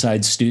to an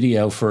outside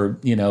studio for,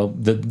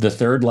 the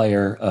third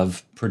layer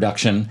of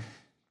production,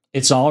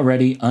 it's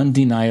already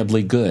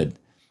undeniably good.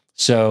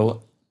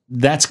 So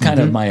that's kind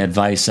of my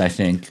advice, I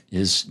think,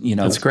 is,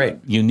 that's great.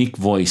 Unique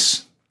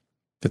voice.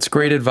 That's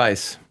great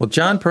advice. Well,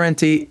 John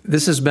Parenti,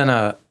 this has been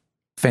a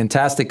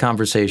fantastic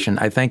conversation.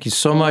 I thank you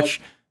so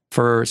much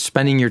for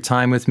spending your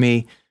time with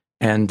me,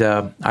 and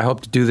I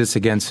hope to do this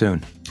again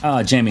soon.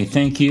 Jamie,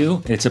 thank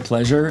you. It's a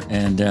pleasure,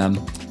 and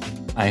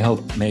I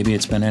hope maybe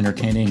it's been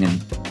entertaining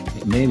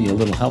and maybe a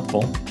little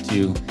helpful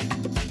to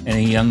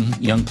any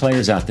young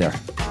players out there.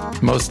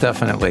 Most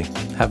definitely.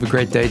 Have a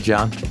great day,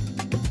 John.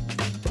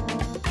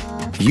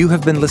 You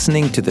have been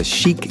listening to the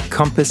Chic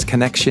Compass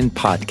Connection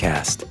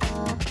podcast.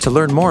 To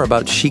learn more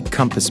about Chic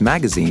Compass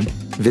magazine,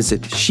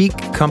 visit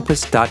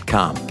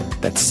chiccompass.com.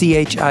 That's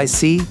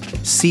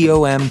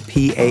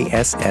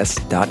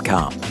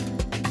ChicCompass.com.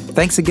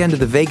 Thanks again to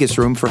the Vegas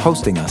Room for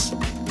hosting us.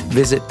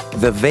 Visit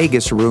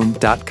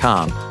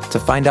thevegasroom.com to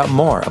find out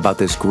more about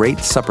this great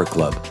supper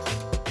club.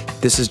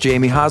 This is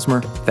Jamie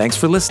Hosmer. Thanks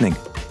for listening.